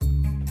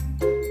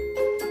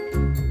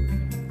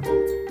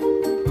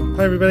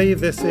Hi everybody,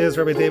 this is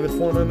Rabbi David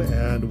Fohrman,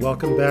 and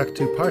welcome back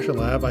to Parshat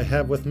Lab. I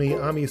have with me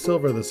Ami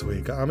Silver this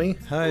week. Ami?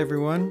 Hi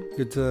everyone,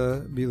 good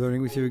to be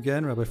learning with you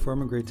again. Rabbi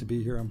Fohrman, great to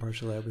be here on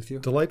Parshat Lab with you.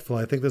 Delightful.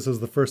 I think this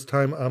is the first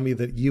time, Ami,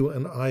 that you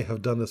and I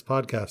have done this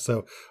podcast,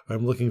 so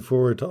I'm looking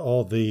forward to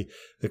all the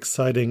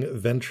exciting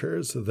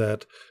ventures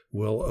that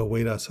will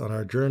await us on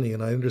our journey,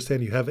 and I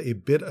understand you have a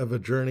bit of a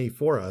journey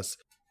for us.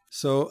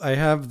 So I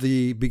have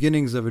the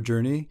beginnings of a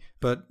journey,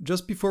 but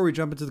just before we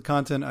jump into the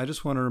content, I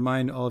just want to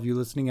remind all of you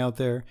listening out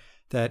there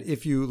that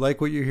if you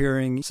like what you're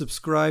hearing,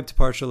 subscribe to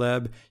Parshat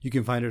Lab. You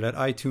can find it at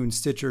iTunes,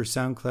 Stitcher,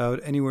 SoundCloud,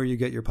 anywhere you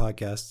get your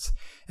podcasts.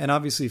 And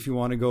obviously, if you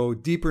want to go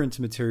deeper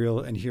into material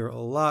and hear a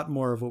lot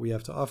more of what we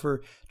have to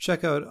offer,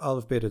 check out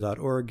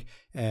aleph-beta.org,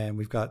 and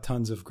we've got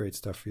tons of great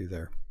stuff for you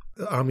there.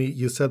 Ami,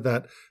 you said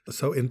that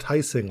so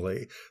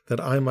enticingly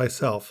that I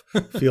myself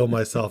feel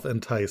myself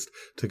enticed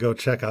to go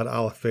check out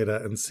Aleph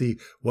Beta and see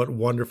what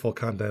wonderful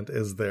content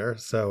is there.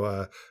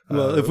 So,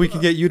 well, if we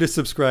could get you to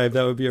subscribe,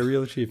 that would be a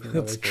real achievement.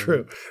 That's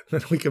true.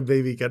 Then we can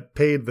maybe get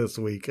paid this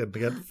week and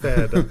get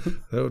fed.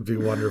 That would be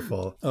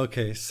wonderful.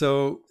 Okay,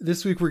 so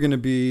this week we're going to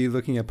be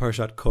looking at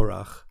Parshat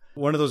Korach.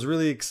 One of those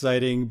really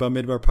exciting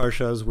Bamidbar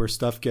Parshas where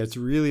stuff gets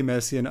really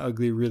messy and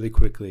ugly really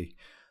quickly.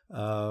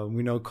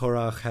 We know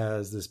Korach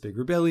has this big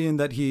rebellion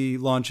that he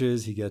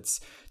launches. He gets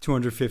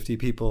 250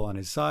 people on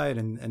his side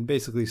and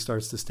basically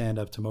starts to stand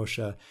up to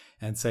Moshe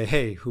and say,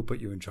 hey, who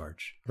put you in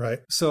charge?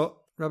 Right. So,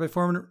 Rabbi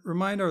Fohrman,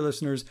 remind our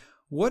listeners,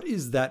 what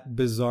is that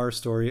bizarre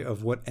story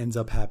of what ends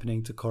up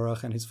happening to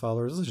Korach and his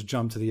followers? Let's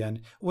jump to the end.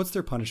 What's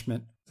their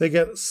punishment? They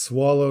get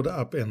swallowed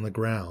up in the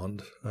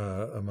ground,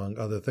 among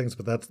other things,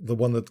 but that's the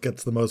one that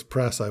gets the most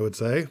press, I would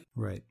say.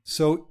 Right.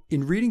 So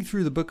in reading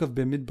through the book of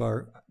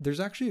Bamidbar, there's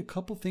actually a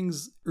couple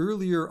things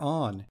earlier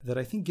on that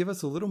I think give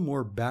us a little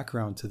more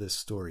background to this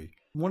story.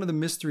 One of the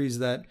mysteries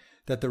that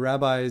the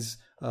rabbis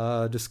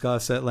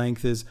discuss at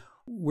length is,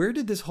 where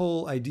did this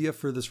whole idea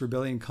for this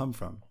rebellion come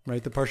from?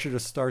 Right? The parsha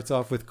just starts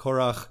off with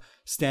Korach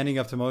standing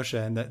up to Moshe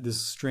and that this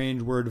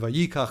strange word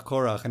vayikach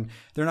Korach, and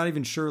they're not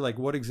even sure like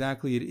what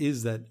exactly it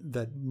is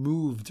that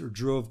moved or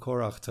drove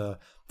Korach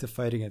to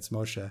fight against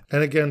Moshe.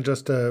 And again,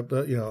 just to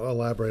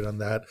elaborate on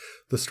that,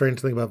 the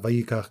strange thing about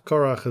vayikach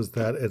Korach is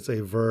that it's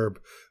a verb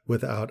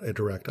without a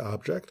direct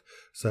object.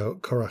 So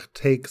Korach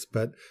takes,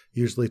 but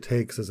usually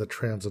takes is a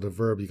transitive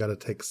verb. You got to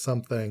take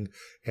something,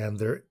 and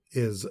there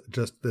is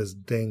just this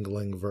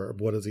dangling verb.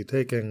 What is he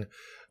taking?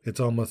 It's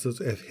almost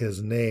as if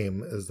his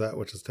name is that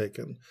which is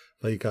taken.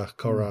 Vayikach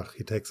Korach,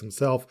 he takes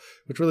himself,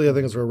 which really I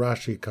think is where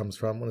Rashi comes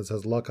from when it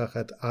says lakach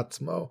et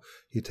atzmo.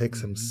 He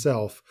takes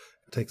himself,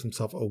 takes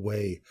himself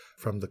away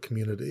from the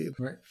community.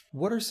 Right.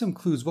 What are some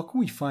clues? What can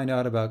we find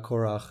out about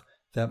Korach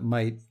that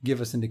might give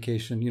us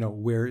indication,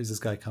 where is this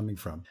guy coming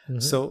from? Mm-hmm.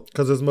 So,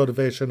 because his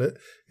motivation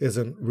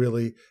isn't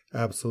really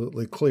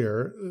absolutely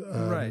clear.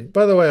 Right.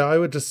 By the way, I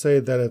would just say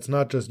that it's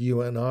not just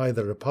you and I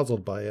that are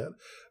puzzled by it.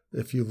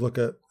 If you look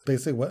at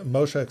basically what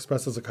Moshe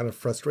expresses a kind of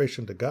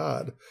frustration to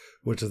God,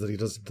 which is that he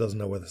doesn't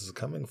know where this is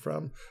coming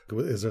from.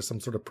 Is there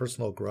some sort of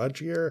personal grudge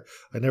here?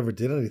 I never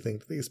did anything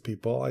to these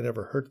people. I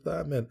never hurt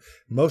them. And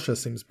Moshe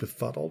seems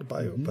befuddled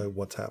by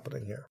what's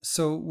happening here.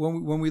 So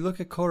when we look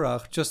at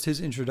Korach, just his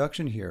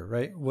introduction here,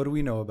 right? What do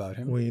we know about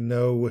him? We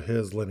know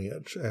his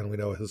lineage and we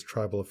know his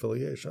tribal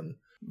affiliation.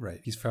 Right.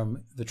 He's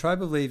from the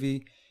tribe of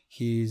Levi.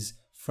 He's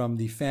from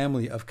the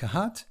family of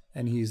Kahat,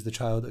 and he's the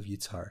child of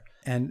Yitzhar.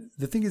 And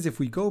the thing is, if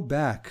we go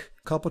back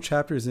a couple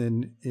chapters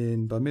in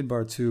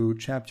Bamidbar to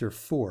chapter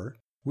 4,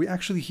 we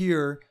actually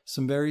hear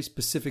some very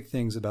specific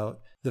things about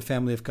the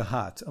family of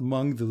Kahat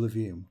among the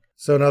Levium.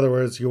 So in other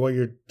words, what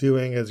you're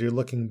doing is you're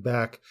looking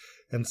back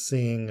and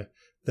seeing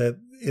that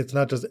it's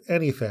not just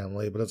any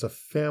family, but it's a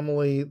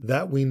family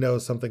that we know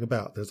something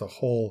about. There's a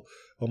whole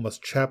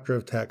almost chapter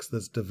of text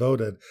that's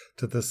devoted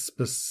to the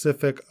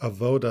specific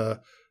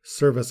avoda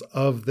service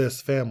of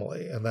this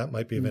family, and that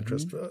might be of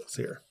interest to us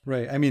here.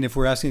 Right. I mean, if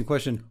we're asking the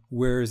question,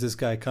 where is this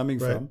guy coming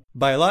from?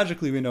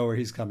 Biologically, we know where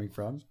he's coming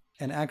from.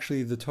 And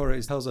actually, the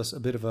Torah tells us a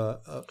bit of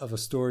a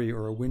story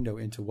or a window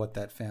into what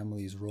that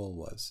family's role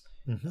was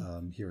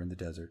here in the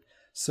desert.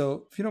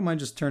 So if you don't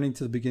mind just turning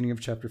to the beginning of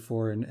chapter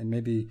 4 and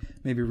maybe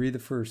read the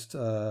first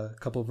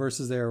couple of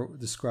verses there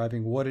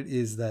describing what it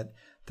is that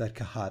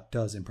Kahat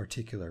does in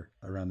particular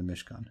around the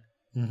Mishkan.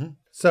 Mm-hmm.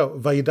 So,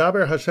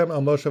 Vayidaber Hashem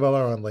al Moshe val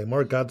Aaron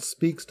lemor, God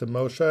speaks to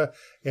Moshe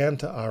and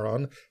to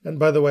Aaron. And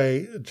by the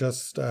way,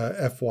 just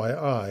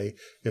FYI,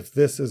 if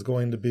this is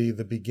going to be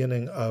the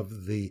beginning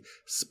of the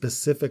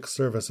specific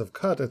service of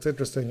Kat, it's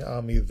interesting,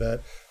 Ami,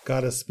 that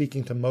God is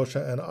speaking to Moshe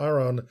and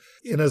Aaron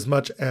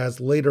inasmuch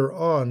as later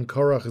on,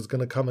 Korach is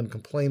going to come and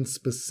complain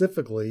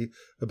specifically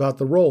about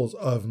the roles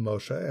of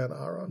Moshe and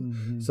Aaron.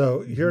 Mm-hmm.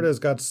 So here it is,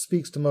 God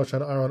speaks to Moshe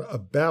and Aaron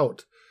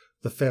about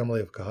the family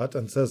of Kahat,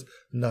 and says,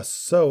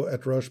 Naso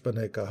et rosh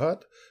b'nei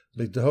Kahat,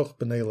 b'doch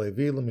b'nei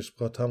Levi,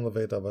 l'mishpotam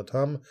l'veit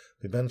avatam,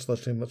 b'ben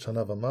 30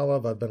 shana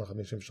v'mala, v'ad ben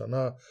 50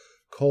 shana,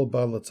 kol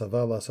ba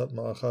l'tzava l'asat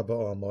ma'acha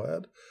ba'ol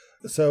moed.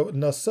 So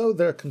Naso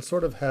there can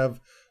sort of have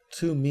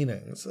two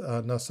meanings.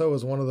 Naso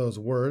is one of those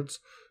words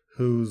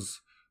whose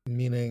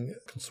meaning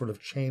can sort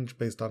of change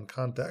based on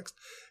context.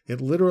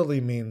 It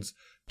literally means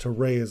to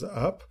raise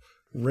up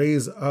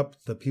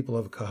the people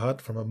of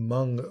Kahat from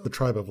among the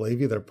tribe of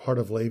Levi. They're part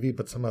of Levi,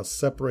 but somehow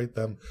separate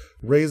them,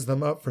 raise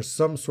them up for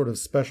some sort of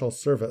special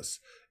service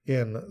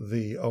in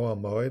the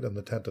Ohel Moed and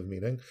the tent of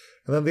meeting.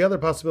 And then the other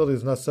possibility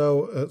is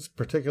naso,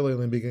 particularly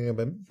in the beginning of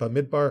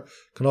Bamidbar,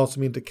 can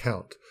also mean to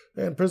count.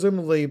 And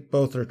presumably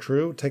both are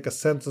true. Take a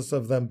census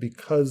of them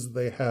because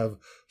they have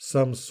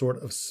some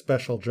sort of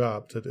special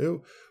job to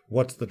do.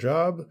 What's the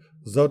job?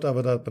 Zot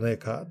avodat bnei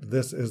Kahat.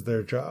 This is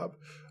their job.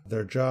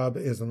 Their job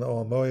is in the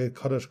Ohel Moed,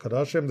 Kodesh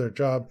Kodashim. Their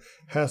job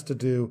has to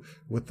do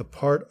with the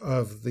part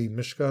of the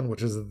Mishkan,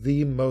 which is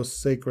the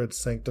most sacred,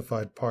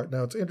 sanctified part.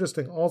 Now, it's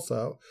interesting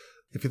also,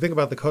 if you think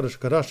about the Kodesh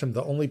Kodashim,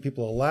 the only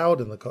people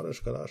allowed in the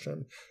Kodesh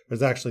Kodashim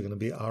is actually going to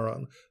be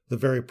Aaron, the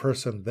very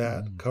person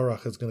that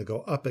Korach is going to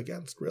go up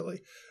against,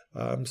 really.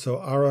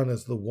 So Aaron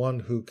is the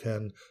one who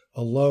can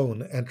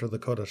alone enter the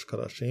Kodesh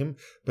Kodashim.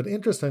 But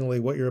interestingly,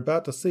 what you're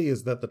about to see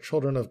is that the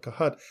children of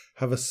Kahat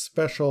have a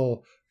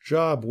special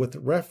job with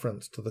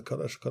reference to the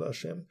Kodesh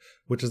Kodashim,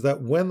 which is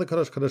that when the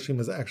Kodesh Kodashim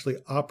is actually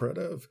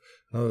operative,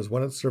 in other words,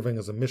 when it's serving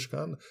as a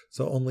Mishkan,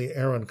 so only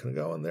Aaron can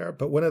go in there.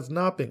 But when it's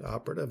not being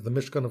operative, the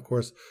Mishkan, of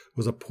course,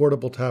 was a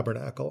portable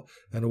tabernacle,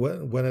 and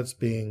when it's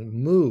being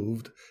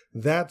moved,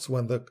 that's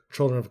when the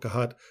children of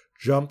Kahat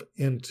jump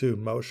into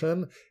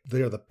motion.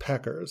 They are the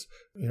packers,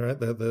 right?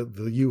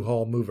 The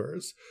U-Haul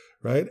movers,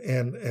 right?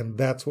 And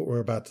that's what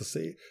we're about to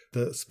see,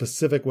 the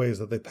specific ways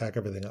that they pack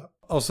everything up.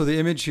 Also, the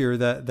image here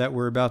that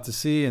we're about to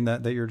see and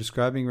that you're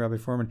describing, Rabbi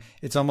Fohrman,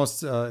 it's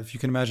almost, if you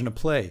can imagine a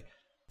play.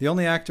 The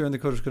only actor in the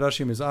Kodesh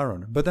Kodashim is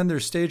Aaron, but then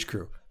there's stage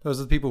crew. Those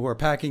are the people who are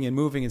packing and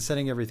moving and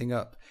setting everything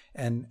up.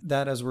 And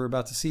that, as we're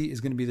about to see,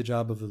 is going to be the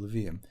job of the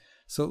Leviim.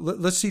 So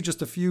let's see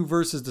just a few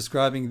verses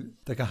describing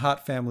the Kahat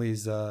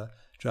family's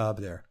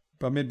job there.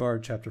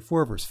 Bamidbar chapter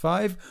 4, verse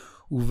 5.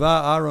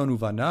 Uva Aaron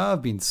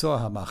uvanav bin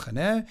soah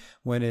hamachaneh.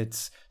 When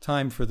it's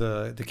time for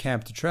the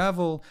camp to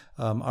travel,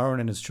 Aaron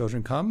and his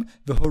children come.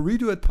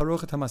 V'horidu et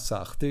parochet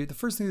hamasach. The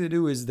first thing they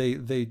do is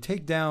they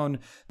take down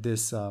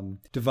this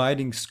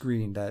dividing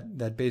screen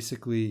that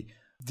basically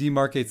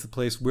demarcates the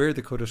place where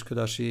the Kodesh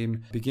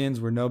Kodashim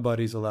begins, where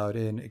nobody's allowed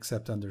in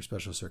except under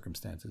special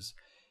circumstances.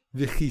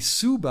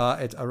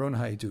 V'chisuba et Aron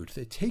ha'edut.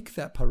 They take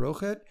that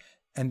parochet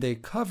and they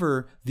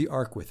cover the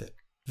ark with it.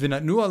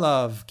 V'natnu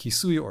alav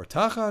kisui or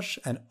tachash,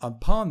 and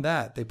upon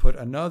that they put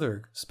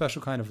another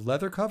special kind of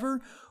leather cover,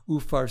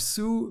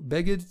 ufarsu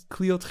beged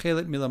kliot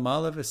chelet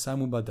milamala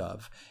v'samu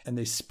badav, and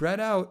they spread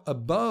out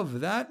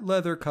above that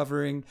leather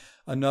covering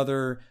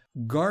another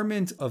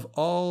garment of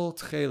all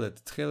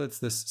tchelet. Tchelet's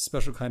this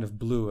special kind of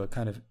blue, a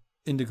kind of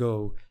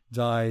indigo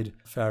dyed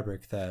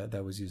fabric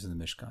that was used in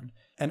the Mishkan.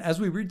 And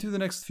as we read through the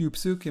next few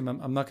psukim,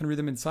 I'm not going to read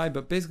them inside,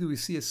 but basically we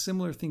see a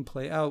similar thing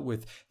play out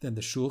with then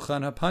the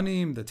shulchan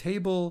hapanim, the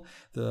table,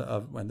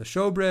 and the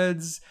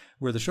showbreads,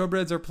 where the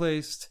showbreads are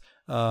placed.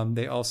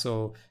 They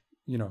also,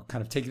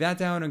 kind of take that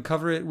down and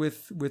cover it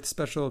with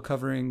special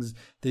coverings.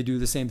 They do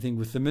the same thing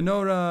with the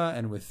menorah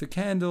and with the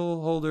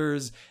candle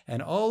holders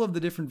and all of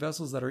the different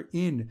vessels that are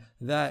in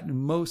that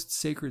most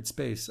sacred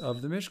space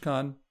of the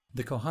Mishkan.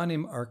 The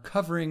Kohanim are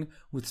covering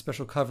with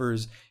special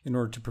covers in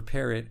order to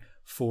prepare it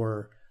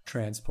for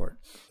transport.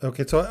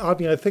 Okay, so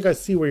I think I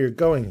see where you're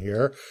going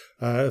here.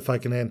 If I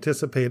can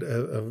anticipate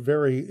a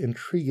very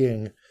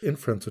intriguing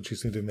inference which you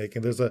seem to be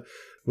making,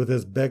 with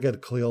this beged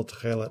klil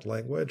tchelet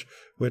language,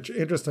 which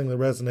interestingly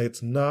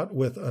resonates not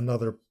with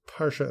another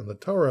parsha in the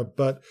Torah,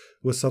 but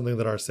with something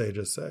that our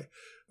sages say,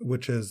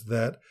 which is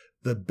that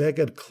the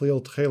beged klil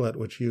tchelet,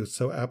 which you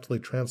so aptly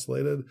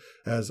translated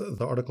as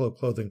the article of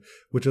clothing,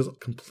 which is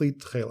complete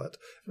tchelet.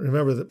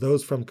 Remember that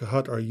those from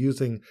Kahat are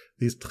using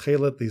these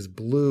tchelet, these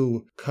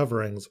blue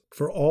coverings,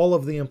 for all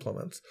of the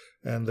implements.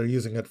 And they're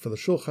using it for the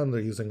shulchan,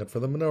 they're using it for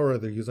the menorah,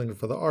 they're using it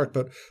for the ark.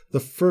 But the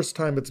first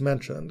time it's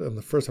mentioned, and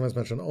the first time it's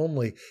mentioned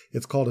only,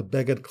 it's called a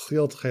beged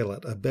klil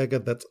tchelet, a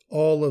beged that's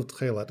all of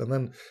tchelet. And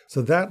then,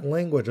 so that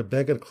language, a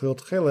beged klil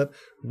tchelet,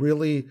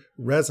 really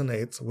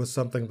resonates with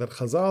something that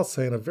Chazal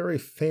say in a very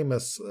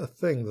famous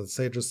thing that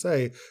sages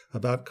say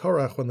about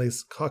Korach when they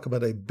talk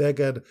about a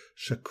beged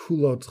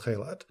shekulo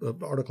tchelet,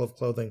 an article of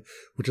clothing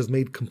which is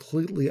made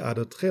completely out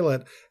of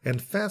tchelet.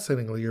 And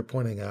fascinatingly, you're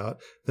pointing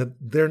out that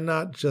they're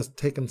not just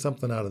taking something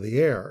out of the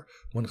air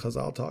when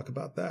Chazal talk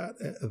about that.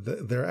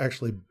 They're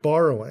actually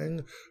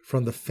borrowing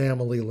from the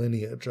family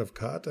lineage of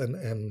Kat.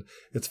 And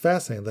it's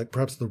fascinating that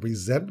perhaps the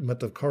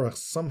resentment of Korach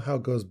somehow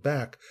goes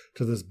back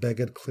to this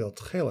beged klil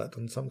tchelet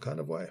in some kind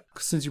of way.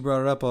 Since you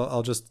brought it up,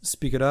 I'll just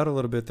speak it out a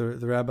little bit. The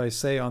rabbis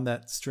say on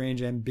that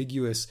strange,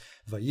 ambiguous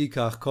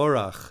Vayikach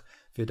Korach,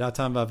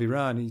 V'datam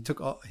v'aviran, he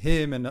took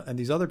him and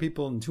these other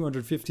people and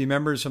 250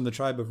 members from the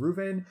tribe of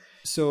Reuven.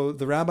 So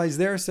the rabbis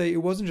there say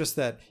it wasn't just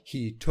that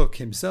he took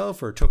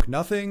himself or took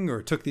nothing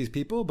or took these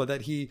people, but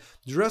that he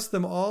dressed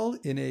them all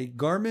in a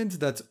garment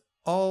that's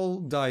all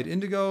dyed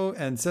indigo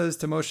and says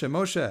to Moshe,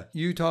 Moshe,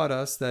 you taught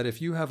us that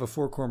if you have a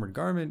four-cornered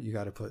garment, you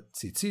got to put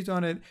tzitzit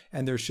on it,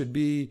 and there should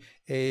be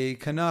a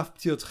kanaf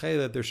p'til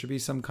tchelet, there should be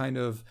some kind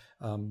of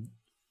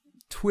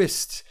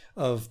twist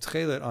of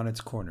tchelet on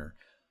its corner.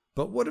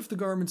 But what if the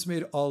garment's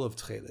made all of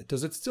tchelet?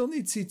 Does it still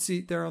need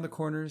tzitzit there on the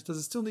corners? Does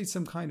it still need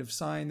some kind of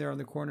sign there on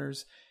the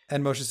corners?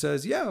 And Moshe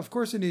says, yeah, of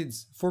course it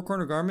needs.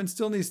 Four-corner garment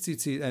still needs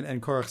tzitzit.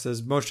 And Korach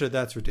says, Moshe,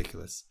 that's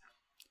ridiculous.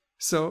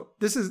 So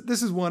this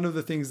is one of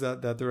the things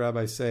that the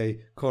rabbis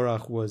say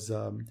Korach was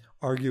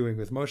arguing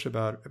with Moshe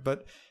about.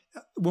 But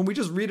when we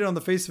just read it on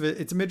the face of it,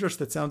 it's a midrash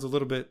that sounds a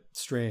little bit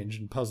strange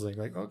and puzzling.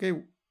 Like, okay,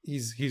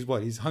 he's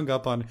what? He's hung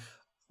up on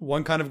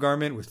one kind of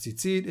garment with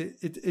tzitzit.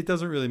 It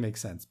doesn't really make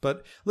sense.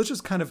 But let's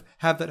just kind of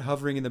have that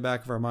hovering in the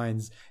back of our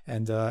minds,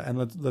 and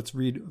let's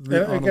read and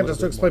again,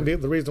 just to explain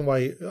the reason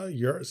why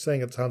you're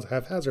saying it sounds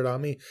haphazard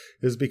on me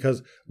is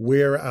because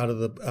we're out of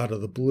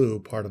the blue.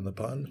 Pardon the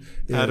pun.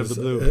 Out of the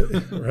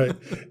blue, right?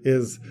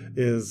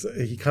 Is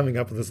he coming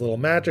up with this little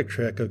magic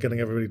trick of getting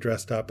everybody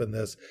dressed up in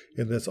this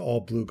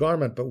all blue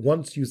garment? But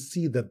once you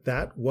see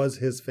that was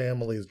his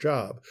family's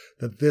job,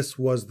 that this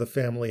was the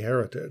family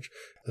heritage,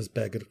 this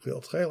beged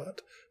klil tchelet.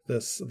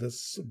 This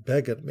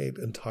beged made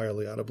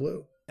entirely out of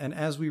blue. And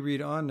as we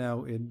read on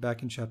now,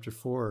 back in chapter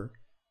 4,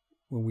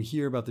 when we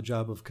hear about the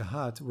job of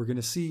kahat, we're going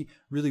to see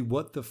really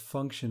what the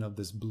function of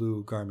this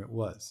blue garment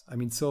was. I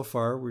mean, so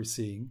far we're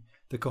seeing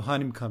the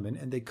Kohanim come in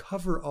and they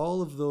cover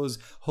all of those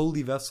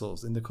holy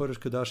vessels in the Kodesh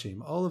Kodashim.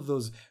 All of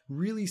those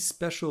really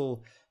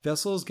special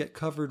vessels get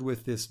covered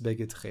with this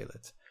beged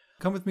tchelet.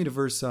 Come with me to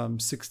verse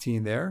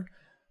 16 there.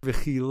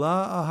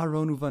 V'chila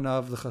Aharon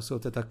uvanav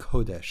l'chasot et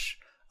hakodesh.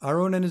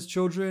 Aaron and his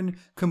children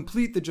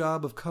complete the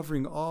job of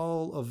covering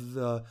all of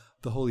the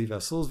holy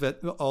vessels,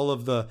 all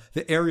of the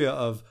area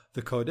of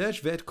the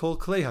Kodesh, ve'et kol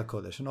klei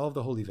HaKodesh, and all of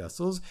the holy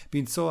vessels,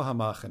 b'insoa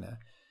ha'machane.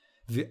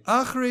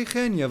 Ve'achrei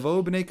chen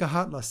yavo b'nei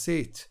kahat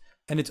laseit.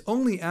 And it's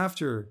only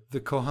after the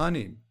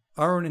Kohanim,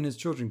 Aaron and his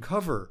children,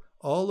 cover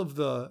all of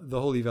the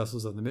holy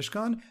vessels of the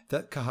Mishkan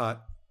that Kahat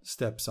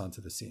steps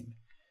onto the scene.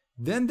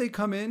 Then they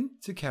come in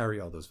to carry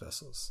all those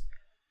vessels.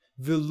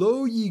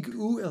 V'lo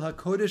yig'u el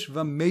HaKodesh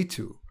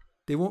v'metu.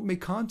 They won't make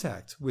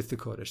contact with the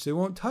Kodesh. They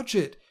won't touch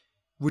it,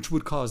 which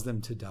would cause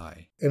them to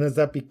die. And is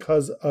that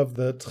because of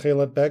the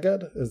tchelet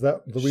beged? Is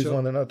that the reason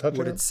why they're not touching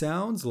it? What it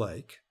sounds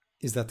like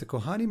is that the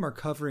Kohanim are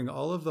covering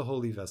all of the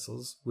holy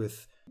vessels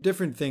with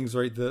different things,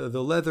 right? The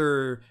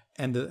leather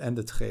and the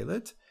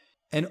tchelet.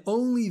 And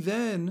only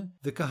then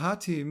the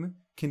Kahatim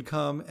can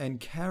come and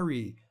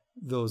carry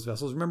those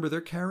vessels. Remember,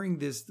 they're carrying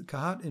this, the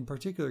Kahat in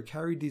particular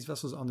carried these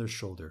vessels on their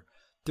shoulder.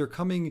 They're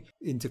coming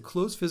into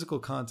close physical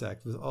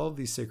contact with all of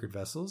these sacred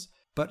vessels,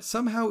 but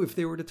somehow if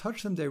they were to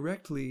touch them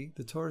directly,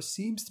 the Torah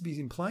seems to be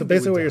implying. But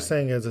basically what you're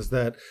saying is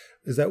that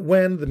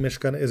when the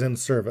Mishkan is in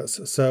service,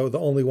 so the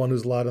only one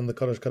who's allowed in the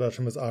Kodesh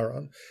Kodashim is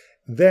Aaron,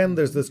 then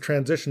there's this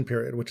transition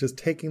period, which is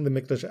taking the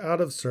Mikdash out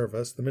of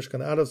service, the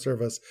Mishkan out of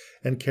service,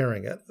 and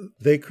carrying it.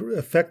 They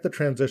affect the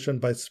transition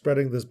by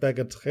spreading this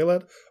beged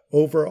tchelet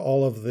over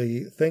all of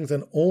the things,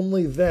 and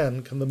only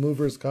then can the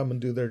movers come and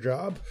do their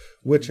job,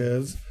 which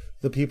is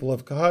the people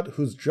of Kahat,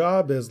 whose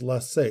job is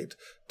laseit,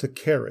 to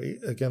carry.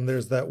 Again,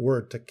 there's that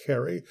word, to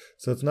carry.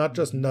 So it's not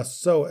just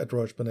naso et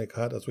rosh b'nei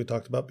Kahat, as we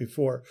talked about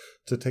before,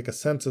 to take a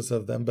census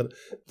of them, but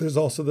there's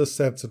also this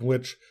sense in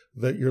which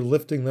that you're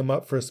lifting them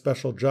up for a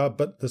special job,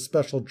 but the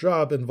special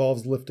job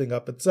involves lifting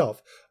up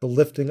itself, the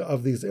lifting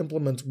of these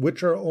implements,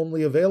 which are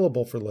only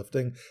available for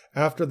lifting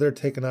after they're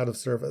taken out of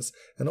service.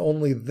 And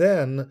only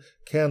then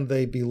can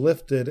they be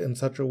lifted in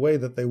such a way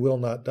that they will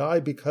not die,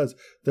 because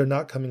they're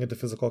not coming into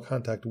physical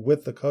contact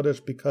with the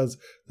Kodesh, because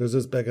there's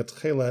this beged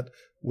tchelet,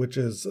 which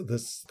is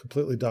this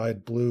completely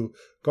dyed blue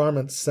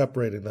garment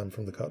separating them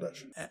from the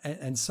Kodesh.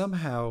 And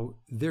somehow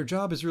their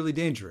job is really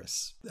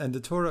dangerous. And the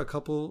Torah, a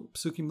couple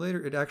psukim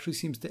later, it actually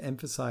seems to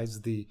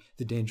emphasize the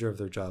danger of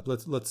their job.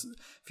 Let's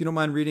if you don't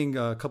mind reading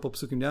a couple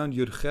psukim down,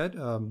 Yud Chet,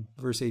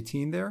 verse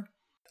 18 there.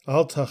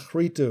 Al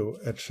tachritu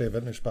et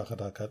shevet mishpachat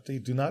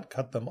hakati. Do not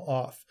cut them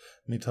off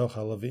mitoch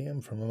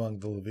haLevim, from among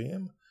the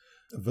Levim.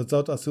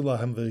 V'zot asu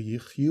lahem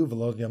v'yichyu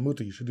v'lo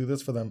yamutu. You should do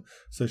this for them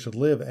so they should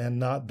live and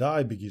not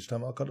die.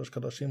 B'gishtam al Kodesh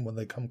Kodashim, when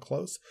they come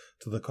close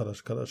to the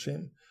Kodesh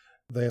Kodashim.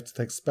 They have to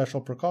take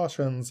special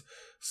precautions,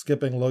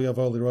 skipping lo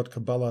yavo lirot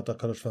kabbalat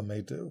HaKodesh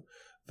v'metu.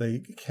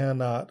 They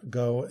cannot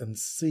go and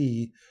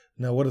see.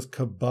 Now, what does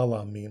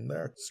Kabbalah mean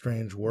there?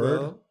 Strange word.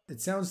 Well,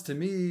 it sounds to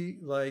me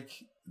like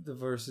the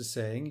verse is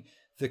saying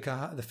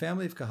the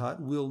family of Kahat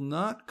will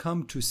not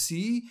come to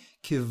see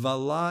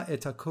kivala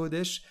et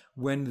HaKodesh,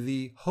 when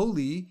the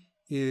holy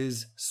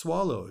is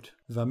swallowed,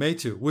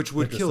 vametu, which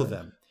would kill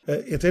them.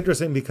 It's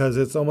interesting because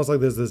it's almost like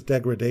there's this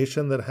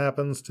degradation that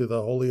happens to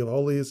the Holy of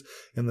Holies,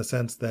 in the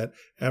sense that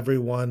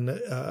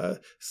everyone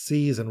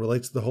sees and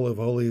relates to the Holy of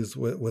Holies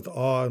with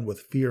awe and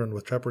with fear and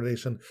with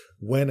trepidation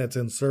when it's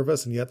in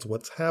service. And yet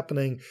what's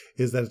happening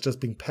is that it's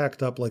just being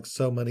packed up like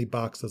so many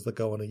boxes that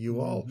go in a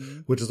U-Haul,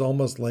 which is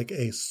almost like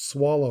a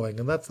swallowing.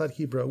 And that's that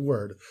Hebrew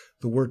word,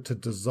 the word to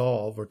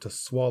dissolve or to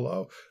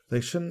swallow. They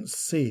shouldn't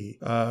see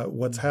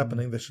what's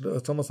happening.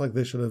 It's almost like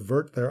they should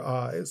avert their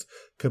eyes.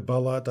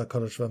 Kabbalah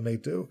HaKodesh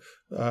v'metu,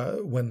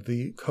 when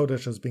the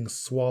Kodesh is being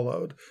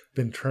swallowed,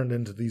 been turned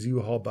into these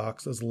U-Haul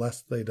boxes,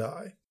 lest they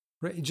die.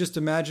 Right. Just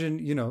imagine,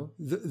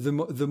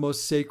 the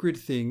most sacred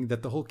thing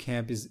that the whole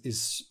camp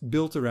is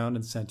built around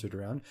and centered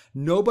around.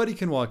 Nobody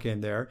can walk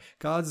in there.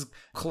 God's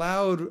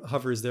cloud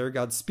hovers there.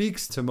 God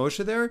speaks to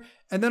Moshe there.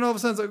 And then all of a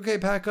sudden it's like, okay,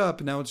 pack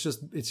up. Now it's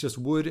just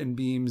wood and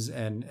beams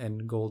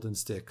and golden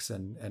sticks.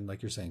 And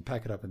like you're saying,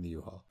 pack it up in the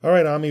U-Haul. All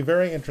right, Ami,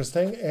 very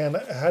interesting. And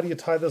how do you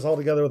tie this all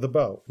together with a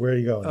bow? Where are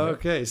you going?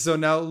 Okay. Here? So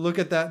now look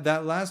at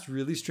that last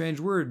really strange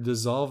word,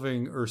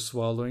 dissolving or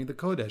swallowing the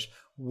Kodesh.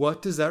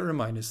 What does that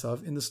remind us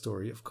of in the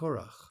story of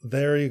Korach?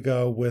 There you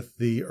go with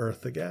the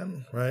earth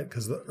again, right?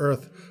 Because the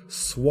earth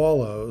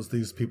swallows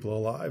these people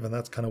alive. And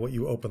that's kind of what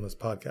you open this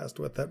podcast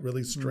with, that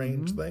really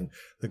strange thing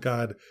that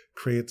God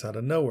creates out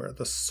of nowhere.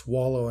 The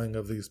swallowing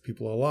of these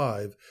people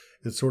alive,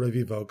 it sort of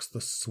evokes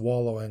the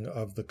swallowing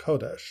of the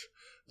Kodesh,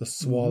 the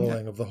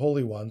swallowing of the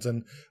holy ones.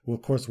 And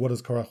of course, what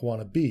does Korach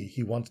want to be?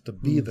 He wants to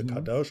be the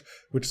Kadosh,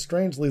 which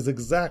strangely is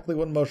exactly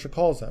what Moshe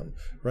calls him,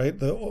 right?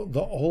 The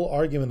whole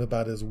argument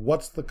about is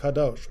what's the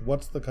Kadosh?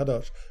 What's the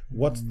Kadosh?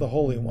 What's the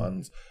holy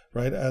ones?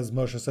 Right? As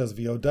Moshe says,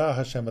 V'yoda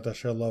Hashem et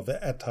asher lo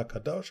ve'et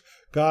HaKadosh.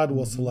 God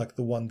will select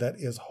the one that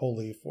is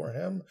holy for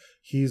him.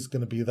 He's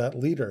going to be that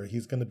leader.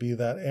 He's going to be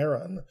that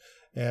Aaron.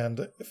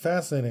 And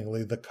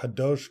fascinatingly, the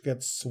Kadosh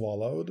gets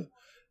swallowed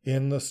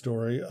in the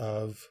story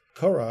of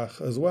Korach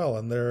as well,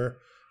 and their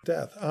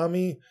death.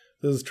 Ami,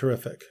 this is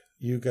terrific.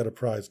 You get a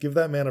prize. Give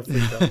that man a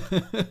free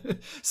book.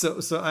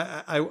 So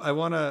I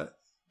want to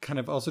kind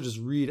of also just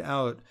read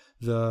out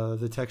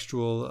the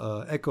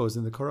textual echoes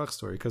in the Korach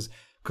story,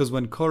 because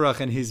when Korach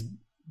and his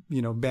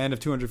band of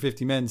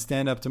 250 men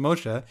stand up to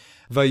Moshe,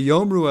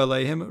 Vayomru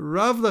aleihim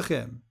rav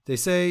lachem. They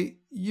say,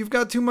 you've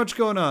got too much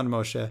going on,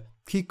 Moshe.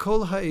 Ki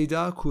kol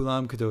ha'eda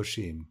kulam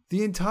kadoshim.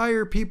 The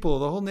entire people,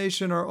 the whole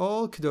nation, are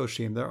all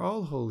kadoshim. They're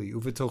all holy.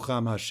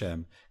 Uvetocham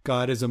Hashem.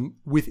 God is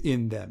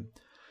within them.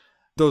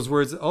 Those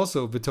words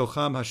also,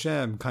 v'tocham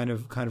Hashem, kind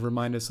of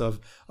remind us of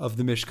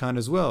the Mishkan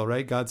as well,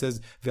 right? God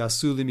says,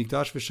 v'asu li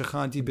mikdash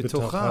v'shachanti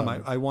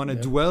b'tocham. I want to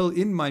dwell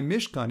in my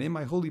Mishkan, in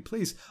my holy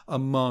place,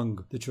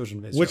 among the children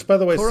of Israel. Which, by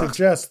the way,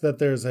 suggests that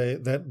there's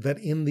that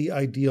in the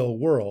ideal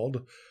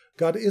world,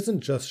 God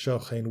isn't just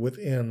shochein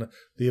within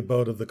the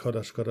abode of the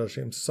Kodesh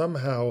Kodashim.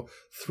 Somehow,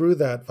 through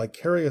that,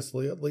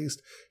 vicariously at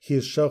least, he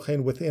is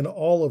shochein within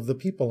all of the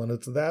people. And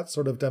it's that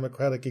sort of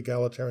democratic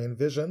egalitarian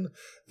vision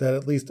that,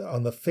 at least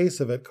on the face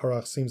of it,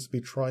 Korach seems to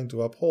be trying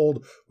to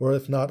uphold, or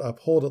if not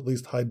uphold, at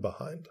least hide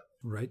behind.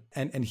 Right.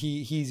 And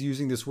he's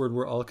using this word,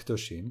 we're all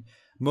Kadoshim.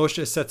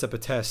 Moshe sets up a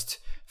test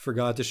for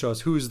God to show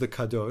us who's the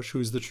Kadosh,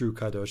 who's the true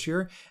Kadosh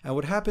here. And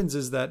what happens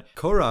is that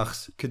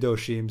Korach's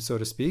Kadoshim, so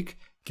to speak,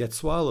 get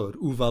swallowed.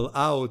 Uval'a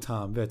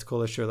otam vet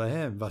kol asher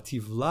lahem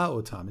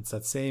vativla otam. It's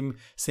that same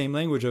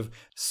language of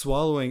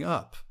swallowing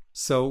up.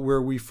 So where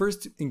we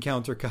first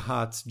encounter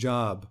Kahat's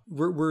job,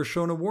 we're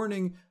shown a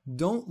warning,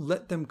 don't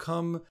let them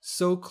come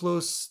so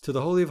close to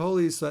the Holy of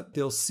Holies so that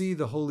they'll see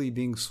the holy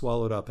being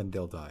swallowed up and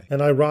they'll die. And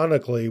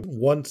ironically,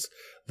 once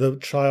the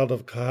child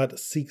of Kahat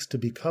seeks to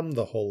become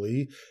the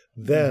holy,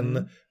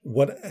 then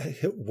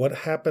what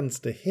happens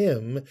to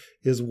him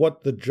is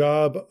what the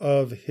job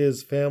of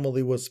his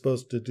family was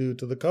supposed to do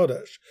to the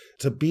Kodesh,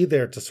 to be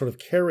there to sort of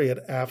carry it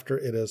after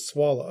it is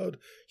swallowed.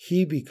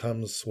 He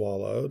becomes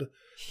swallowed.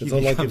 And so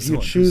like if you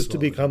choose to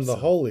become the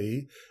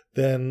holy,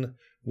 then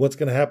what's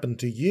going to happen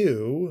to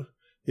you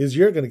is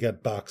you're going to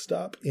get boxed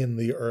up in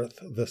the earth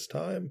this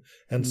time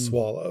and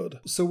swallowed.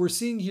 So we're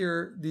seeing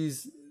here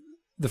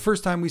the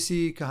first time we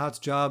see Kahat's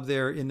job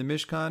there in the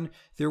Mishkan,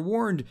 they're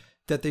warned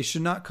that they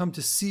should not come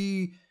to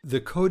see the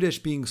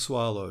Kodesh being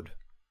swallowed.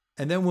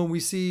 And then when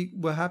we see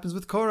what happens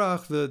with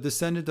Korach, the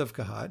descendant of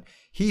Kahat,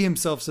 he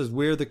himself says,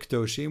 we're the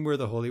Kedoshim, we're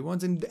the holy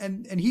ones,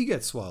 and he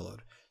gets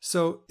swallowed.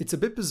 So it's a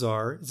bit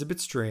bizarre. It's a bit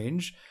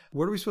strange.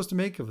 What are we supposed to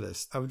make of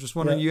this? I was just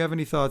wondering, you have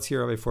any thoughts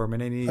here, Rabbi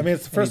Fohrman?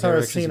 It's the first time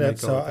I've seen it,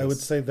 so I would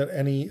say that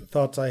any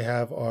thoughts I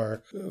have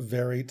are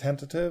very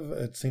tentative.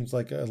 It seems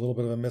like a little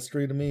bit of a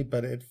mystery to me,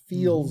 but it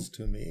feels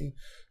to me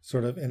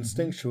sort of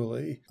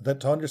instinctually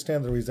that to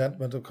understand the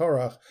resentment of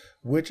Korach,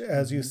 which,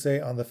 as you say,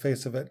 on the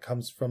face of it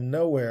comes from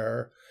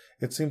nowhere,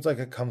 it seems like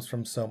it comes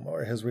from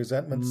somewhere. His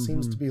resentment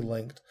seems to be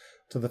linked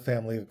to the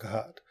family of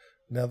Kahat.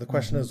 Now, the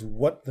question is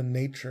what the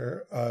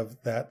nature of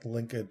that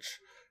linkage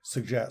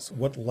suggests.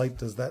 What light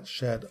does that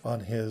shed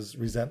on his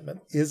resentment?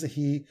 Is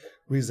he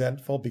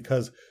resentful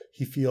because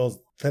he feels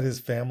that his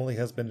family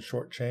has been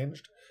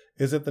shortchanged?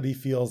 Is it that he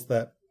feels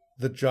that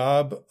the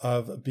job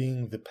of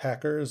being the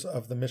packers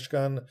of the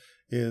Mishkan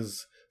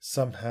is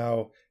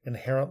somehow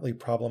inherently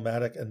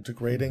problematic and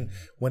degrading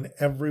when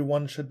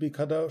everyone should be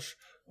Kadosh?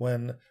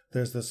 When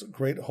there's this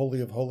great Holy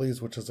of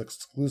Holies, which is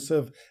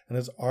exclusive, and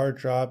it's our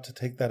job to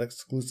take that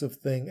exclusive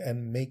thing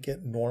and make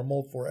it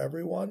normal for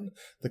everyone,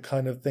 the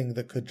kind of thing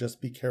that could just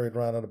be carried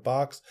around in a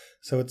box.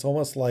 So it's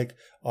almost like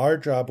our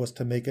job was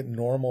to make it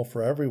normal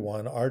for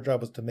everyone. Our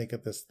job was to make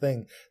it this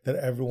thing that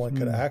everyone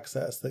could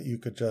access, that you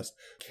could just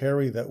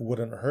carry that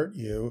wouldn't hurt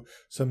you.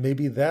 So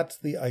maybe that's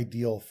the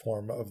ideal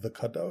form of the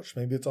Kadosh.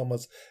 Maybe it's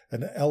almost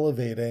an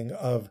elevating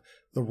of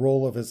the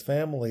role of his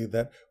family,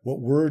 that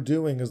what we're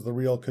doing is the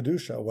real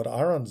Kedusha. What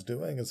Aaron's Mishkan's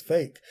doing is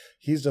fake.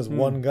 He's just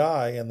one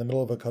guy in the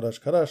middle of a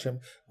Kodesh Kodeshim.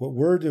 What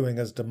we're doing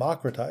is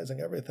democratizing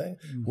everything.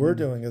 We're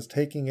doing is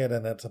taking it,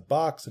 and it's a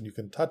box, and you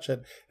can touch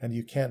it, and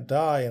you can't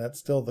die, and it's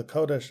still the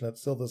Kodesh, and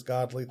it's still this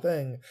godly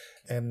thing.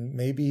 And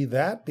maybe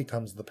that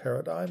becomes the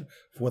paradigm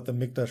for what the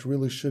Mikdash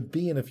really should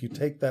be. And if you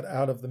take that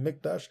out of the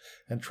Mikdash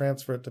and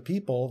transfer it to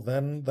people,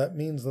 then that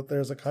means that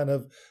there's a kind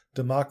of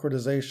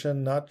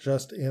democratization, not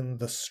just in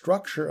the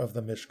structure of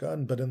the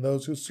Mishkan, but in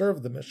those who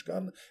serve the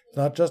Mishkan. It's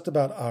not just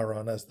about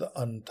Aaron as the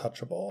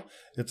untouchable.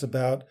 It's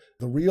about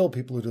the real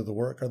people who do the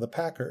work, are the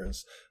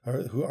packers,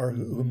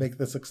 who make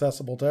this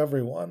accessible to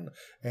everyone.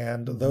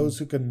 And those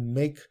who can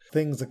make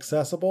things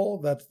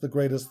accessible, that's the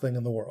greatest thing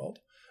in the world.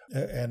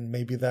 And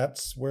maybe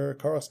that's where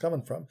Korach's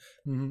coming from.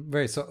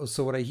 Right.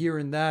 So what I hear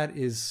in that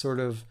is sort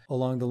of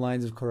along the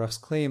lines of Korach's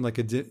claim, like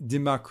a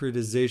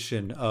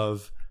democratization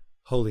of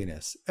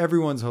holiness.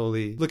 Everyone's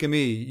holy. Look at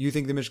me. You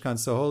think the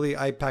Mishkan's so holy?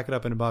 I pack it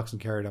up in a box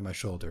and carry it on my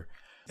shoulder.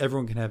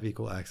 Everyone can have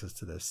equal access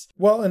to this.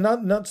 Well, and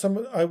not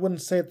some. I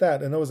wouldn't say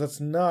that. In other words,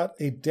 that's not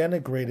a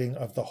denigrating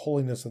of the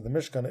holiness of the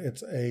Mishkan.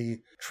 It's a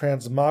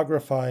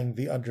transmogrifying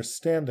the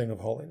understanding of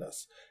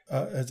holiness.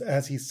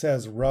 As he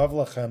says, Rav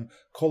Lachem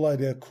Kol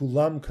Idea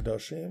Kulam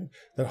Kadoshim,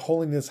 that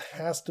holiness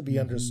has to be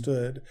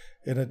understood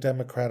in a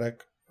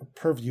democratic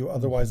purview,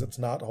 otherwise it's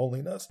not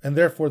holiness. And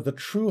therefore the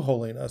true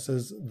holiness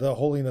is the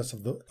holiness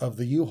of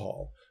the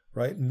U-Haul,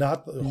 right?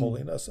 Not the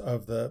holiness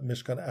of the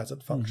Mishkan as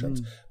it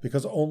functions,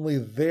 because only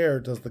there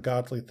does the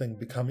godly thing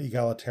become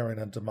egalitarian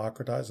and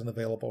democratized and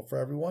available for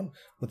everyone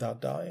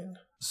without dying.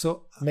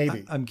 So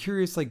maybe I'm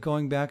curious, like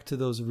going back to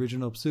those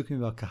original psukim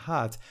about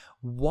Kahat,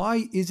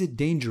 why is it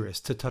dangerous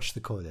to touch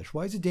the Kodesh?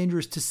 Why is it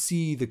dangerous to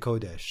see the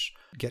Kodesh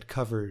get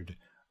covered?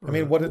 I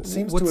mean, what it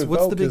seems to evoke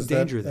what's the big is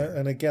danger that, there?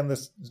 and again,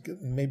 this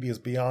maybe is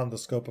beyond the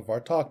scope of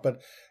our talk,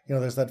 but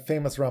there's that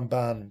famous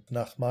Ramban,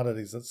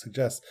 Nachmanides, that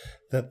suggests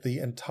that the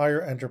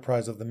entire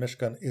enterprise of the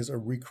Mishkan is a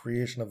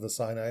recreation of the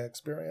Sinai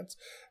experience.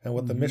 And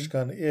what the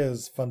Mishkan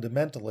is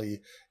fundamentally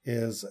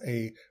is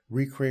a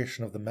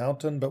recreation of the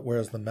mountain, but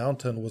whereas the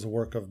mountain was a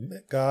work of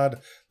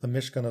God, the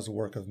Mishkan is a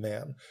work of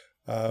man.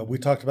 We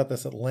talked about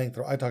this at length,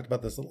 or I talked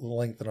about this at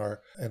length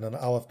in an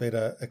Aleph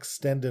Beta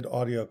extended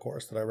audio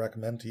course that I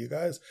recommend to you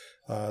guys.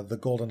 The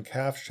Golden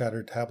Calf,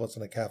 Shattered Tablets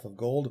and a Calf of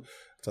Gold.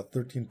 It's a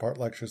 13-part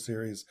lecture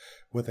series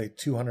with a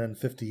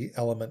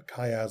 250-element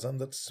chiasm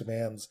that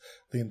spans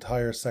the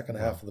entire second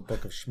half of the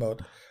book of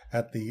Shemot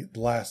at the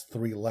last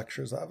 3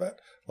 lectures of it,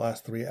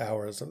 last 3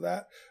 hours of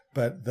that.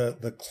 But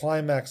the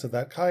climax of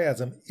that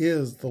chiasm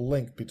is the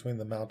link between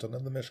the mountain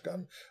and the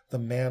Mishkan. The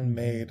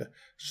man-made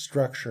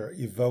structure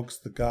evokes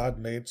the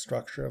God-made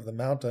structure of the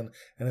mountain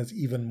and is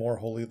even more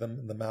holy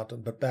than the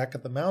mountain. But back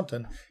at the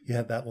mountain, you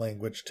had that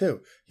language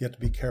too. You have to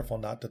be careful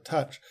not to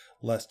touch,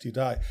 lest you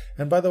die.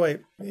 And by the way,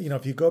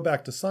 if you go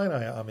back to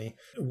Sinai, Ami,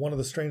 one of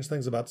the strange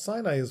things about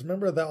Sinai is,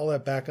 remember that all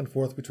that back and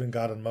forth between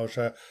God and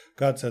Moshe?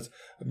 God says,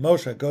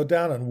 Moshe, go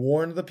down and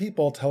warn the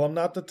people, tell them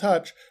not to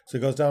touch. So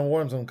he goes down and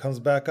warns them, comes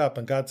back up,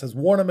 and God says,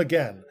 warn them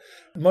again.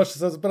 And Moshe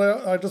says,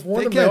 but I just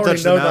warned them. They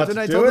already know not to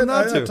do it.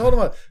 I told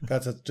them.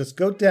 God says, just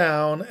go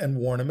down and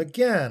warn him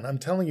again. I'm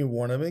telling you,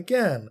 warn him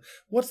again.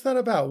 What's that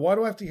about? Why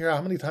do I have to hear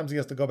how many times he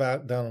has to go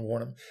back down and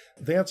warn him?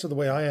 The answer, the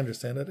way I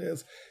understand it,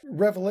 is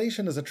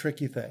revelation is a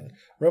tricky thing.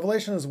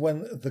 Revelation is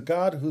when the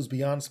God who's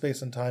beyond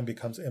space and time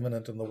becomes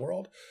immanent in the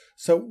world.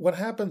 So what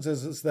happens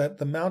is that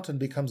the mountain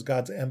becomes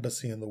God's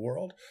embassy in the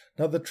world.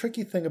 Now, the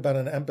tricky thing about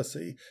an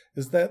embassy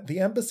is that the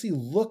embassy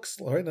looks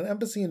like an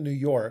embassy in New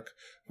York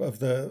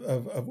of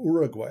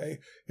Uruguay.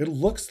 It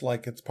looks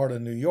like it's part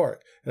of New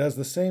York. It has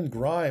the same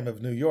grime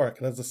of New York.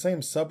 It has the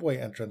same subway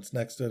entrance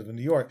next to it of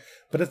New York,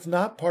 but it's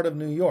not part of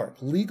New York.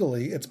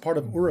 Legally, it's part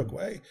of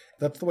Uruguay.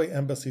 That's the way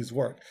embassies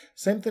work.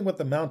 Same thing with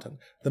the mountain.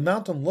 The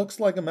mountain looks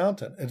like a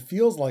mountain. It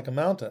feels like a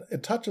mountain.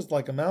 It touches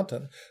like a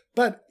mountain.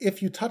 But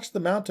if you touch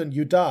the mountain,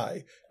 you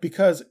die,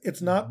 because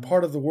it's not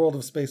part of the world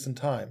of space and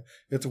time.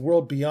 It's a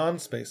world beyond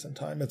space and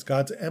time. It's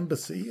God's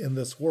embassy in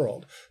this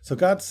world. So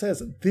God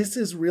says, this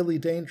is really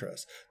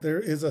dangerous. There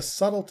is a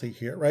subtlety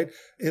here, right?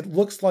 It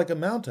looks like a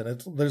mountain.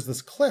 There's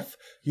this cliff.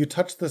 You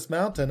touch this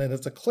mountain and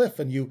it's a cliff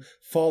and you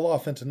fall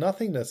off into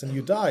nothingness and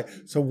you die.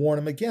 So warn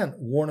them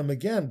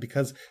again,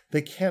 because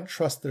they can't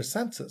trust their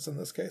senses in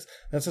this case.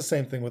 And it's the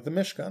same thing with the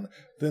Mishkan.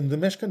 In the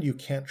Mishkan, you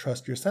can't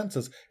trust your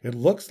senses. It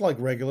looks like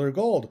regular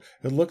gold.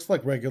 It looks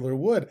like regular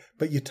wood,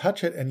 but you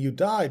touch it and you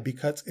die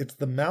because it's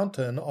the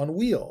mountain on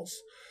wheels.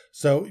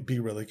 So be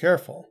really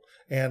careful.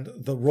 And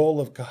the role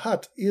of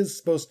Kahat is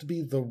supposed to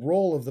be the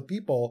role of the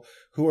people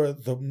who are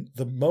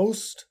the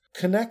most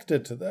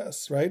connected to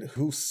this, right?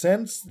 Who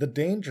sense the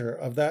danger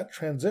of that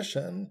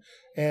transition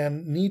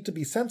and need to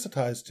be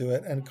sensitized to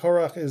it. And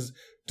Korach is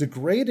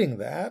degrading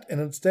that and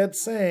instead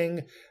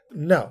saying,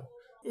 no.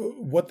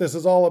 What this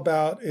is all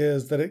about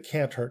is that it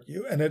can't hurt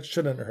you and it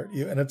shouldn't hurt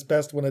you, and it's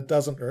best when it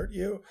doesn't hurt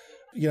you.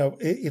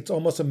 It's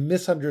almost a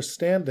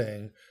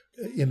misunderstanding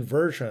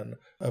inversion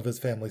of his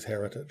family's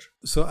heritage.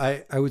 So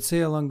I would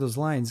say along those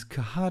lines,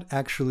 Kahat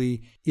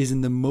actually is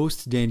in the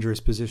most dangerous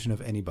position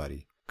of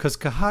anybody. because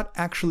Kahat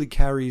actually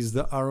carries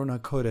the Aron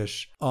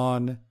HaKodesh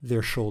on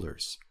their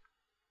shoulders.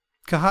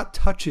 Kahat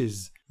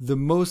touches the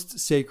most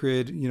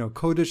sacred,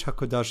 Kodesh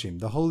HaKodashim,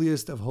 the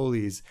holiest of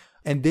holies,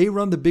 and they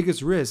run the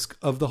biggest risk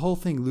of the whole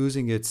thing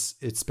losing its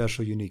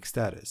special, unique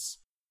status.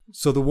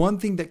 So the one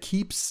thing that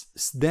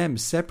keeps them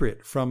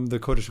separate from the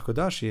Kodesh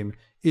HaKodashim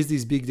is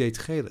these big day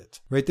tchelet,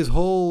 right? This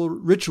whole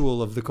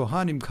ritual of the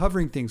Kohanim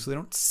covering things so they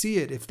don't see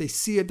it. If they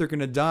see it, they're going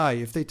to die.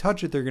 If they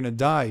touch it, they're going to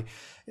die.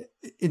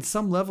 In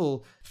some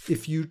level,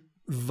 if you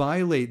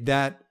violate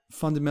that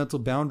fundamental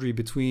boundary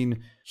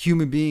between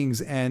human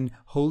beings and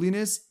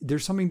holiness,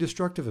 there's something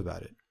destructive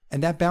about it.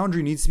 And that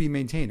boundary needs to be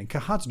maintained. And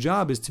Kahat's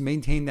job is to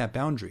maintain that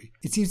boundary.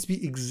 It seems to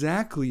be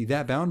exactly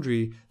that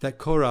boundary that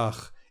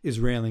Korach is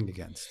railing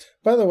against.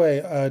 By the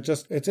way,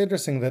 it's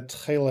interesting that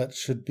tchelet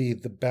should be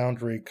the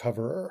boundary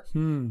coverer,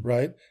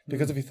 right?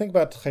 Because if you think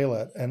about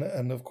tchelet,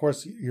 and of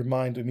course your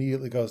mind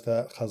immediately goes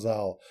to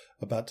Chazal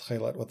about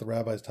tchelet, what the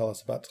rabbis tell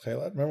us about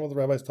tchelet. Remember what the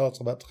rabbis tell us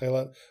about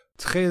tchelet?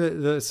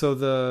 So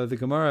the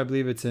Gemara, I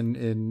believe it's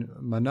in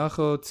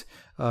Manachot,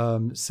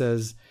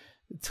 says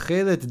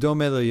tchelet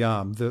domeh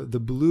layam, the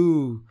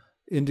blue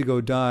indigo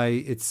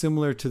dye, it's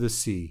similar to the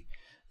sea.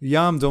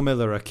 Yam domeh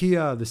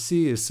rakia, the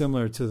sea is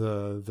similar to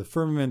the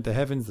firmament, the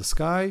heavens, the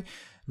sky.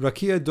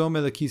 Rakia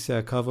domeh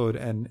lekiseh hakavod,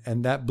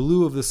 and that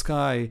blue of the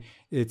sky,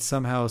 it's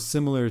somehow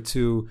similar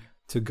to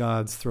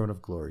God's throne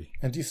of glory.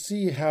 And do you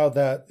see how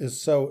that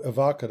is so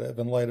evocative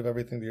in light of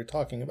everything that you're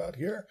talking about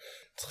here?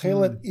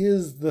 Tchelet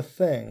is the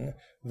thing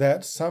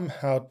that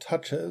somehow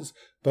touches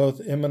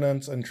both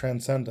immanence and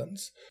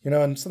transcendence.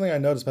 And something I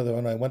noticed, by the way,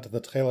 when I went to the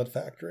tchelet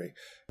factory,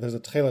 there's a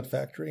tchelet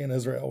factory in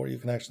Israel where you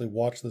can actually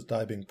watch this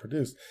dye being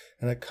produced,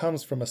 and it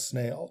comes from a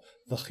snail,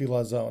 the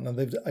chilazon, and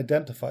they've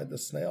identified the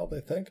snail, they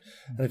think.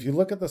 And if you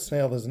look at the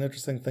snail, there's an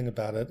interesting thing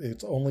about it.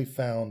 It's only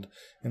found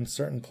in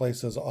certain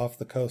places off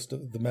the coast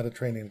of the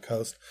Mediterranean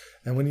coast.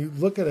 And when you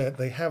look at it,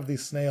 they have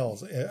these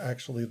snails,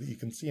 actually, that you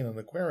can see in an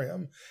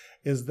aquarium,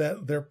 is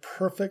that they're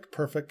perfect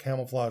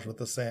camouflage with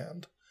the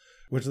sand,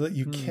 which is that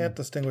you can't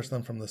distinguish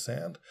them from the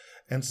sand.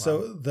 And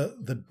so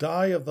the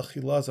dye of the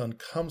chilazon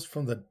comes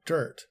from the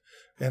dirt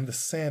and the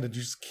sand, and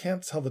you just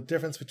can't tell the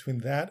difference between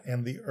that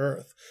and the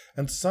earth.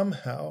 And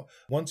somehow,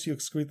 once you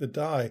excrete the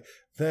dye,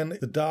 then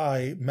the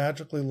dye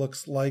magically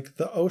looks like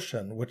the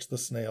ocean, which the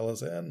snail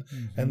is in.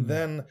 And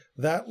then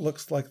that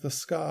looks like the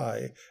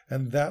sky,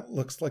 and that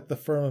looks like the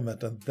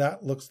firmament, and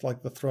that looks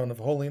like the throne of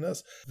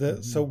holiness.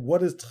 So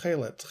what is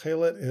tchelet?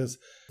 Tchelet is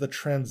the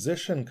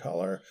transition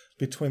color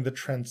between the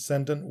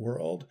transcendent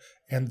world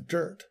and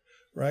dirt,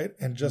 right?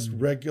 And just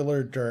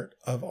regular dirt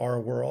of our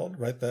world,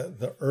 right?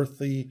 The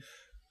earthy,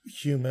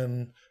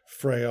 human,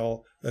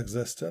 frail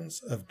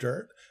existence of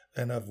dirt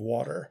and of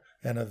water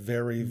and of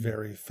very,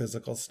 very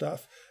physical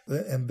stuff.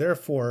 And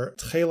therefore,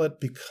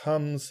 tchelet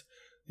becomes,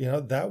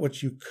 that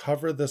which you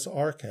cover this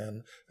ark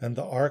in. And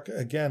the ark,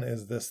 again,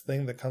 is this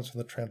thing that comes from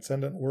the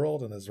transcendent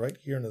world and is right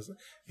here and is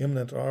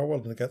immanent to our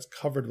world, and it gets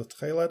covered with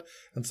tchelet.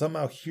 And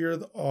somehow here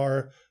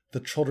are the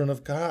children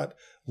of God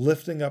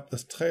lifting up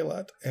this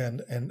tchelet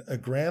and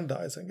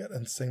aggrandizing it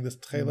and saying this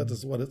tchelet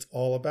is what it's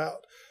all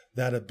about.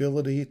 That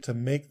ability to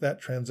make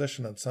that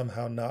transition and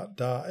somehow not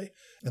die.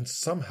 And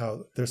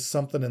somehow there's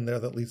something in there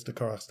that leads to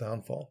Korach's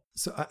downfall.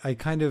 So I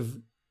kind of,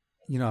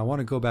 I want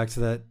to go back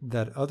to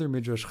that other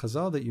Midrash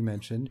Chazal that you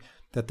mentioned,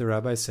 that the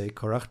rabbis say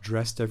Korach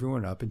dressed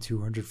everyone up in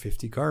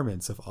 250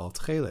 garments of all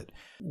tchelet.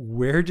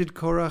 Where did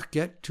Korach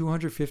get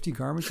 250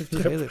 garments of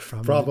tchelet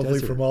from?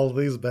 Probably from all of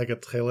these bag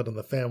of tchelet in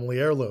the family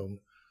heirloom.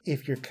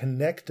 If you're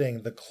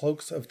connecting the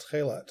cloaks of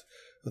tchelet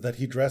that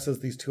he dresses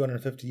these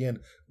 250 in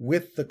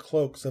with the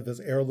cloaks of his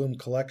heirloom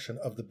collection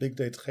of the big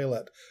day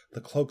tchelet, the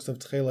cloaks of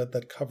tchelet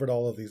that covered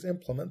all of these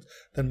implements,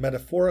 then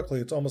metaphorically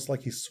it's almost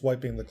like he's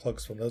swiping the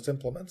cloaks from those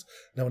implements.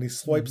 Now when he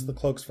swipes the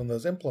cloaks from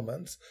those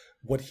implements,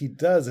 what he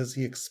does is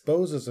he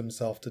exposes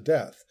himself to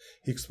death.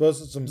 He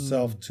exposes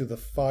himself to the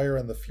fire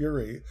and the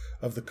fury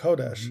of the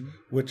Kodesh,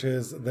 which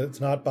is that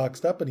it's not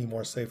boxed up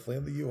anymore safely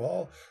in the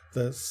U-Haul.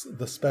 The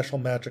special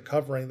magic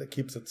covering that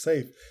keeps it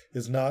safe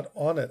is not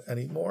on it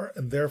anymore.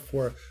 And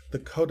therefore, the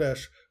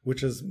Kodesh,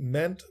 which is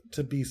meant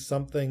to be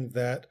something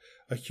that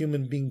a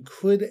human being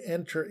could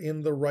enter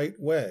in the right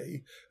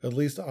way, at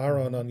least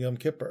Aaron on Yom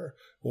Kippur,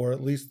 or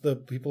at least the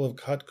people of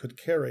Kat could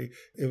carry,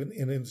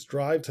 in its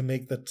drive to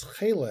make the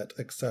tchelet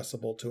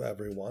accessible to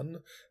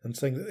everyone, and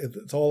saying that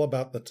it's all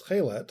about the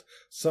tchelet,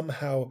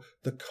 somehow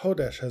the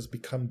Kodesh has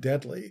become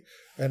deadly.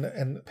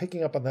 And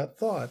picking up on that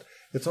thought,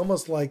 it's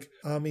almost like,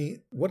 Ami,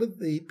 what did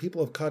the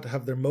people of Kat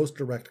have their most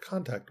direct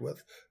contact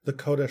with? The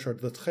Kodesh or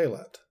the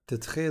tchelet? The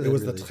tchelet. It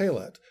was the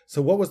tchelet.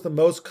 So what was the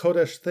most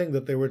Kodesh thing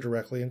that they were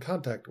directly in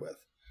contact with?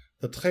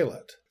 The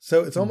tchelet.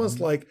 So it's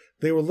almost like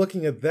they were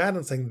looking at that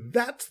and saying,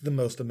 that's the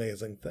most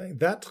amazing thing.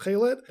 That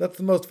tchelet, that's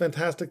the most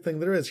fantastic thing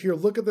there is. Here,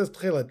 look at this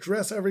tchelet.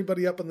 Dress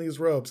everybody up in these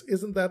robes.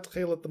 Isn't that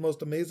tchelet the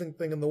most amazing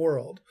thing in the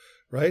world?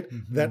 Right?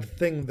 That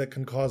thing that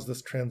can cause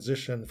this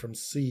transition from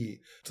sea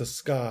to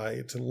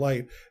sky to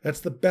light.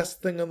 That's the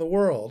best thing in the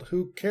world.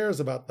 Who cares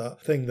about the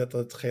thing that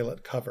the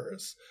tchelet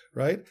covers?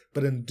 Right?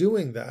 But in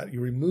doing that, you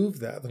remove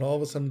that, then all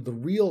of a sudden the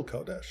real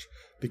Kodesh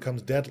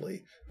becomes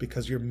deadly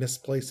because you're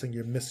misplacing,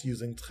 you're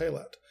misusing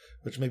tchelet,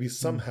 which maybe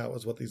somehow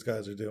is what these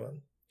guys are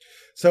doing.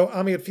 So,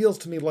 Ami, it feels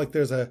to me like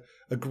there's a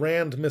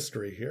grand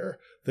mystery here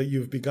that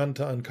you've begun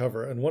to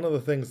uncover. And one of the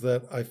things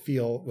that I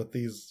feel with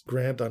these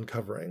grand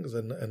uncoverings,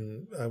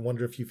 and I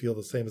wonder if you feel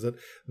the same, is that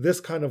this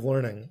kind of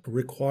learning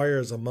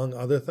requires, among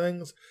other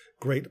things,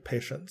 great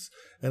patience.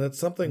 And it's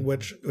something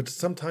which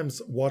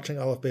sometimes watching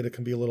Aleph Beta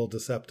can be a little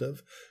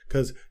deceptive,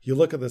 because you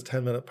look at this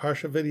 10-minute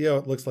Parsha video,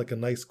 it looks like a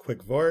nice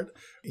quick vart.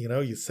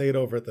 You say it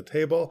over at the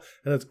table,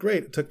 and it's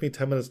great. It took me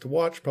 10 minutes to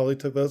watch, probably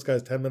took those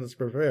guys 10 minutes to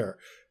prepare.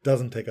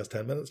 Doesn't take us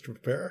 10 minutes to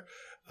prepare.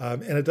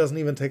 And it doesn't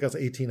even take us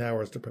 18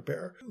 hours to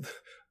prepare.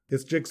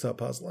 It's jigsaw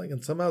puzzling.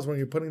 And somehow when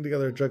you're putting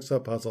together a jigsaw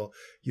puzzle,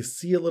 you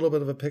see a little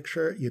bit of a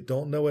picture. You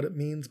don't know what it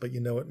means, but you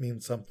know it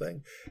means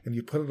something. And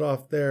you put it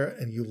off there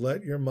and you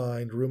let your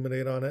mind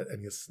ruminate on it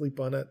and you sleep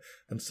on it.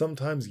 And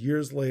sometimes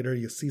years later,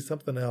 you see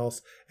something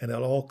else and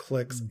it all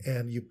clicks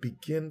and you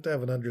begin to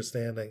have an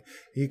understanding.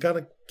 You got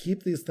to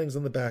keep these things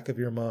in the back of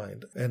your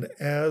mind. And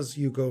as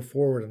you go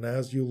forward and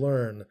as you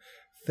learn,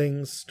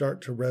 things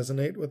start to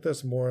resonate with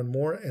this more and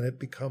more, and it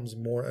becomes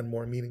more and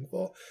more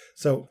meaningful.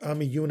 So,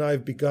 Ami, you and I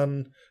have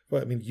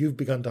you've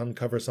begun to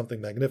uncover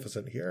something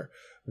magnificent here.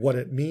 What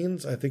it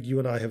means, I think you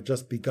and I have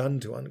just begun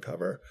to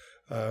uncover.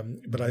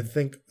 But I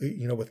think,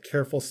 with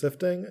careful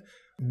sifting,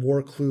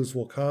 more clues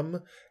will come.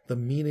 The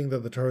meaning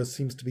that the Torah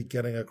seems to be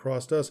getting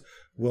across to us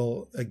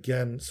will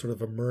again sort of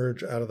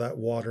emerge out of that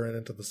water and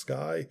into the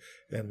sky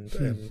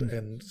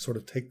and sort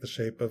of take the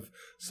shape of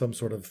some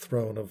sort of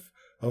throne of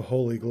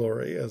holy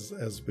glory as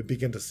we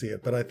begin to see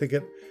it. But I think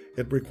it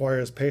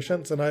requires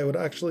patience, and I would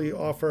actually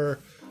offer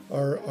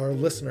our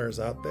listeners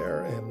out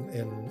there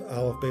in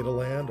Aleph Beta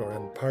land or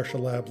in Parsha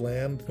Lab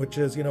land, which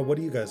is, what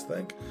do you guys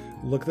think?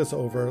 Look this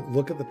over,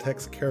 look at the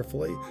text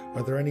carefully.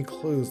 Are there any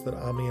clues that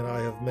Ami and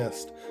I have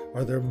missed?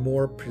 Are there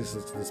more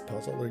pieces to this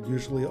puzzle? There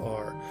usually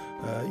are.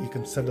 You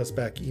can send us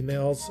back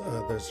emails.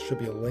 There should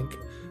be a link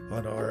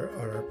on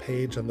our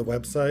page on the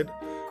website.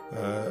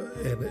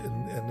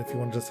 And if you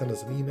want to just send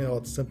us an email,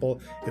 it's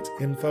simple. It's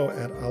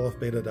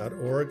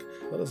info@alephbeta.org.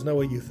 Let us know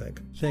what you think.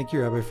 Thank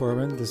you, Rabbi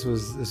Fohrman. This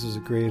was a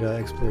great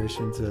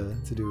exploration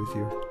to do with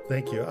you.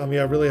 Thank you. Ami,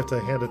 I really have to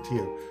hand it to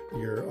you.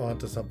 You're on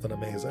to something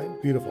amazing.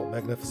 Beautiful,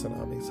 magnificent,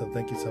 Ami. So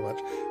thank you so much.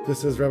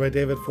 This is Rabbi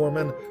David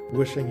Fohrman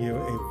wishing you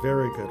a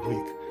very good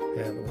week,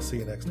 and we'll see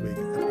you next week at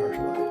Parsha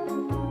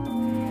Lab.